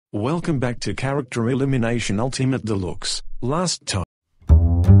Welcome back to Character Elimination Ultimate Deluxe. Last time.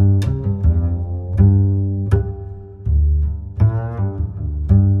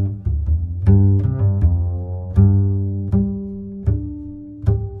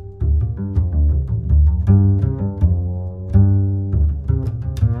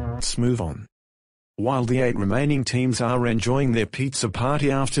 Let's move on. While the 8 remaining teams are enjoying their pizza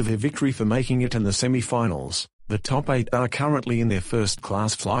party after their victory for making it in the semi-finals, the top 8 are currently in their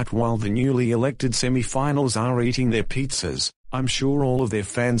first-class flight while the newly elected semi-finals are eating their pizzas. I'm sure all of their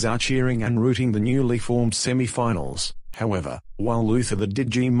fans are cheering and rooting the newly formed semi-finals. However, while Luther the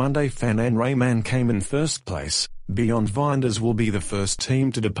Digi Monday fan and Rayman came in first place, Beyond Vinders will be the first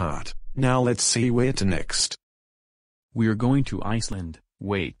team to depart. Now let's see where to next. We're going to Iceland.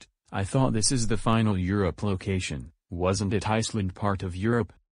 Wait, I thought this is the final Europe location. Wasn't it Iceland part of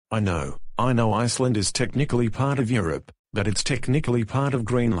Europe? I know Iceland is technically part of Europe, but it's technically part of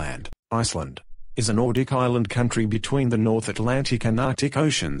Greenland. Iceland is a Nordic island country between the North Atlantic and Arctic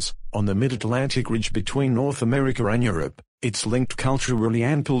Oceans, on the mid-Atlantic ridge between North America and Europe. It's linked culturally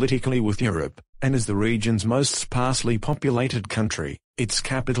and politically with Europe, and is the region's most sparsely populated country. Its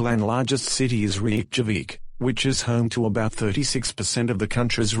capital and largest city is Reykjavik, which is home to about 36% of the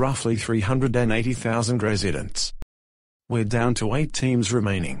country's roughly 380,000 residents. We're down to 8 teams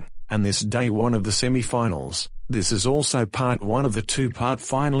remaining, and this day 1 of the semi-finals. This is also part 1 of the 2-part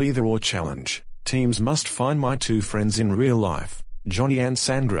Final Either Or challenge. Teams must find my 2 friends in real life, Johnny and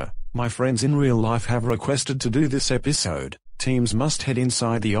Sandra. My friends in real life have requested to do this episode. Teams must head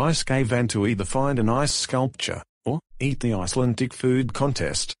inside the ice cave and to either find an ice sculpture, or eat the Icelandic food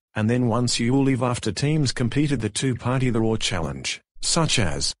contest, and then once you will leave after teams completed the 2-part Either Or challenge, such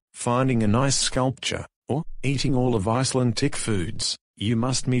as finding an ice sculpture, or eating all of Icelandic foods. You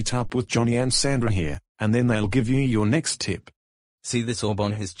must meet up with Johnny and Sandra here, and then they'll give you your next tip. See this orb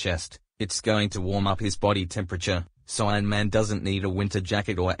on his chest? It's going to warm up his body temperature, so Iron Man doesn't need a winter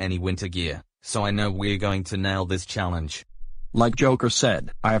jacket or any winter gear, so I know we're going to nail this challenge. Like Joker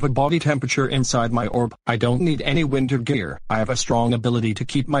said, I have a body temperature inside my orb. I don't need any winter gear. I have a strong ability to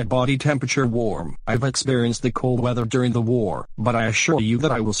keep my body temperature warm. I've experienced the cold weather during the war, but I assure you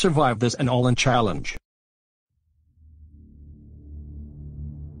that I will survive this and all-in challenge.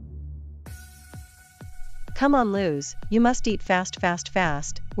 Come on, lose. You must eat fast.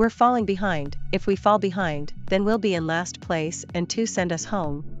 We're falling behind. If we fall behind, then we'll be in last place and 2 send us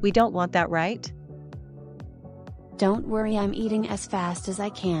home. We don't want that, right? Don't worry, I'm eating as fast as I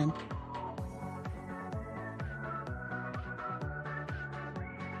can.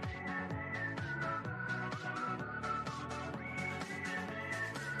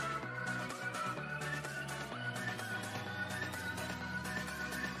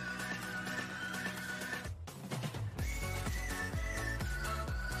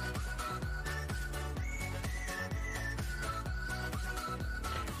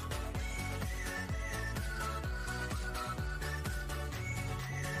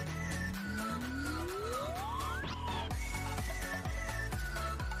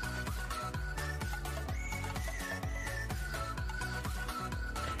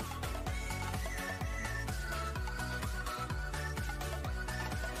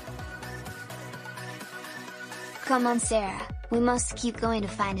 Come on, Sarah, we must keep going to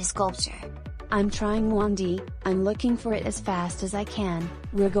find a sculpture. I'm trying, Wandy. I'm looking for it as fast as I can.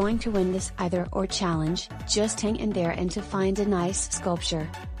 We're going to win this Either Or challenge. Just hang in there and to find a nice sculpture.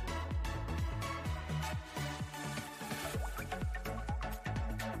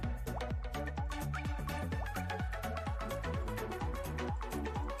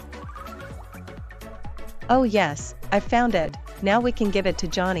 Oh yes, I found it. Now we can give it to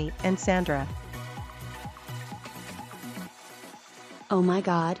Johnny and Sandra. Oh my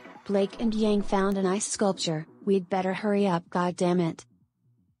god, Blake and Yang found a nice sculpture. We'd better hurry up, goddammit.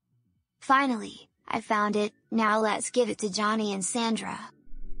 Finally, I found it. Now let's give it to Johnny and Sandra.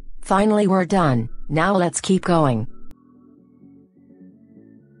 Finally we're done. Now let's keep going.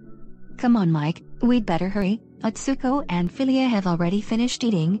 Come on, Mike, we'd better hurry. Atsuko and Philia have already finished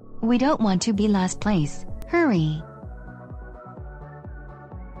eating. We don't want to be last place. Hurry.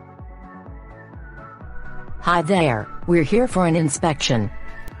 Hi there, we're here for an inspection.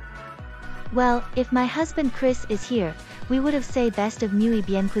 Well, if my husband Chris is here, we would have said best of muy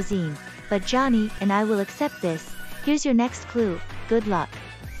bien cuisine, but Johnny and I will accept this. Here's your next clue. Good luck.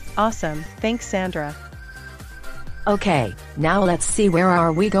 Awesome, thanks Sandra. Okay, now let's see, where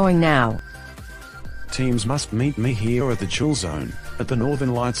are we going now? Teams must meet me here at the chill zone, at the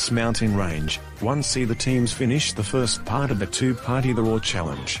Northern Lights mountain range. Once the teams finish the first part of the 2-part Either Or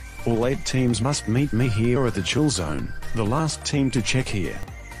challenge, all 8 teams must meet me here at the chill zone. The last team to check here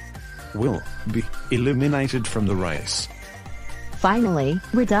will be eliminated from the race. Finally,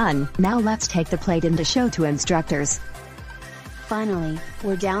 we're done. Now let's take the plate in to show to instructors. Finally,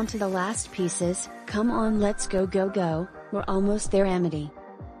 we're down to the last pieces. Come on, let's go go go, we're almost there, Amity.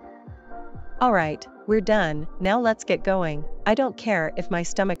 Alright, we're done, now let's get going. I don't care if my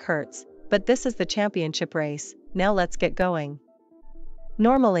stomach hurts, but this is the championship race, now let's get going.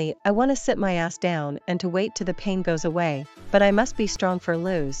 Normally, I want to sit my ass down and to wait till the pain goes away, but I must be strong for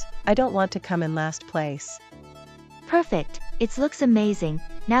lose. I don't want to come in last place. Perfect, it looks amazing.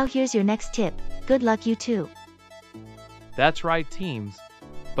 Now here's your next tip. Good luck you too. That's right, teams.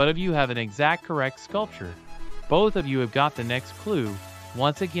 Both of you have an exact correct sculpture. Both of you have got the next clue.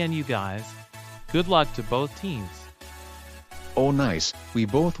 Once again, you guys, good luck to both teams. Oh nice, we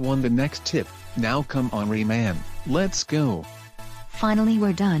both won the next tip. Now come on Rayman, let's go. Finally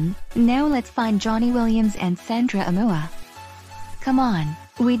we're done, now let's find Johnny Williams and Sandra Amoa. Come on,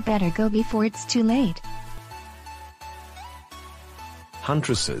 we'd better go before it's too late.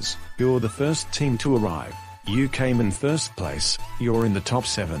 Huntresses, you're the first team to arrive. You came in first place, you're in the top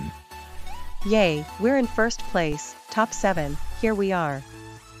 7. Yay, we're in first place, top 7, here we are.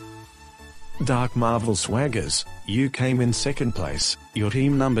 Dark Marvel Swaggers, you came in second place, you're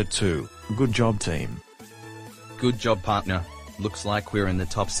team number 2, good job team. Good job, partner. Looks like we're in the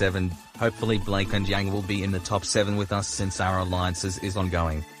top 7. Hopefully Blake and Yang will be in the top 7 with us since our alliances is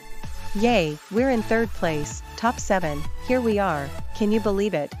ongoing. Yay, we're in third place, top 7, here we are. Can you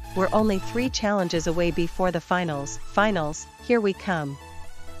believe it? We're only 3 challenges away before the finals. Finals, here we come.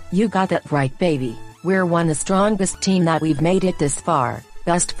 You got that right, baby. We're one of the strongest team that we've made it this far.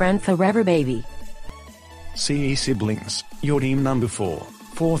 Best friend forever, baby. CE Siblings, you're team number 4,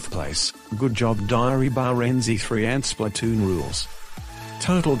 fourth place, good job Diary Bar Renzi 3 and Splatoon Rules.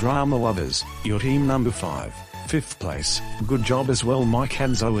 Total Drama Lovers, you're team number 5, fifth place, good job as well Mike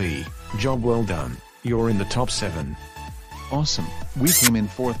and Zoe, job well done, you're in the top 7. Awesome, we came in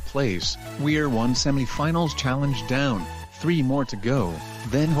fourth place, we're one semi-finals challenge down, 3 more to go,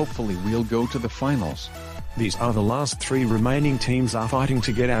 then hopefully we'll go to the finals. These are the last 3 remaining teams are fighting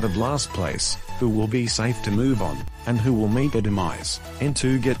to get out of last place, who will be safe to move on, and who will meet their demise, and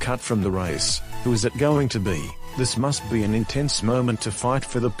to get cut from the race. Who is it going to be? This must be an intense moment to fight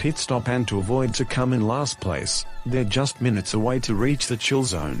for the pit stop and to avoid to come in last place. They're just minutes away to reach the chill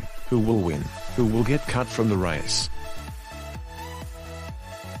zone. Who will win? Who will get cut from the race?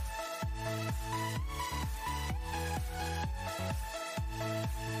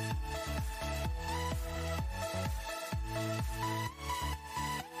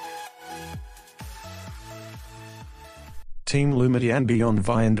 Team Lumity and Beyond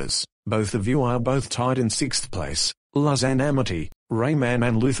Vianders, both of you are both tied in 6th place. Luz and Amity, Rayman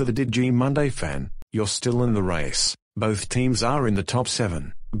and Luther the Digi Monday fan, you're still in the race. Both teams are in the top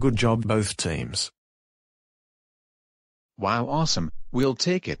 7. Good job both teams. Wow, awesome, we'll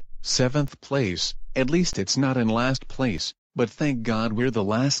take it. 7th place, at least it's not in last place, but thank God we're the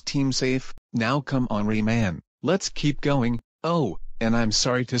last team safe. Now come on Rayman, let's keep going. Oh, and I'm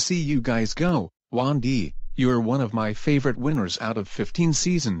sorry to see you guys go. Wandy, you're one of my favorite winners out of 15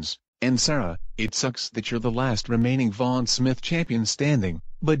 seasons, and Sarah, it sucks that you're the last remaining Vaughn Smith champion standing,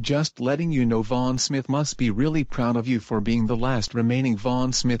 but just letting you know Vaughn Smith must be really proud of you for being the last remaining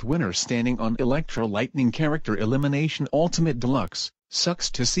Vaughn Smith winner standing on ElectroLyghtnyn Character Elimination Ultimate Deluxe.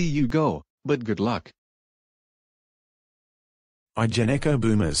 Sucks to see you go, but good luck. Igeneco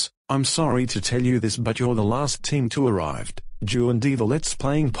Boomers, I'm sorry to tell you this but you're the last team to arrive. Ju and D the Let's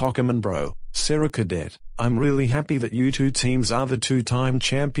Playing Pokemon Bro, Sarah Cadet, I'm really happy that you 2 teams are the 2-time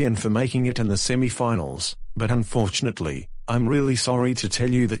champion for making it in the semi-finals, but unfortunately, I'm really sorry to tell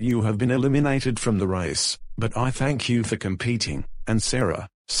you that you have been eliminated from the race, but I thank you for competing, and Sarah,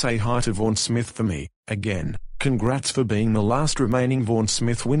 say hi to Vaughn Smith for me, again, congrats for being the last remaining Vaughn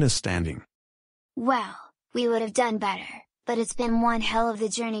Smith winner standing. Well, we would have done better, but it's been one hell of the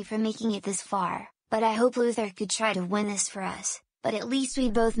journey for making it this far, but I hope Luther could try to win this for us. But at least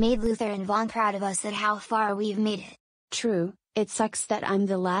we both made Luther and Vaughn proud of us at how far we've made it. True, it sucks that I'm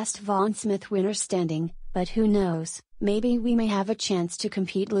the last Vaughn Smith winner standing, but who knows, maybe we may have a chance to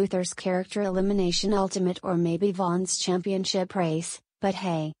compete Luther's Character Elimination Ultimate or maybe Vaughn's championship race, but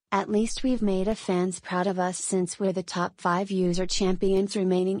hey, at least we've made a fans proud of us since we're the top 5 user champions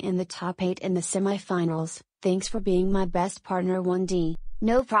remaining in the top 8 in the semifinals. Thanks for being my best partner 1D.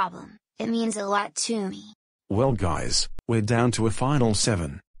 No problem, it means a lot to me. Well guys, we're down to a final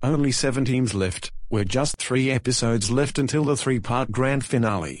 7, only 7 teams left, we're just 3 episodes left until the 3-part grand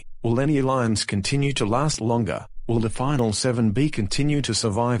finale. Will any alliance continue to last longer? Will the final 7B continue to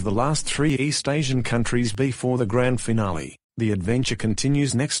survive the last 3 East Asian countries before the grand finale? The adventure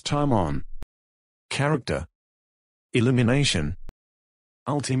continues next time on Character Elimination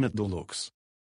Ultimate Deluxe.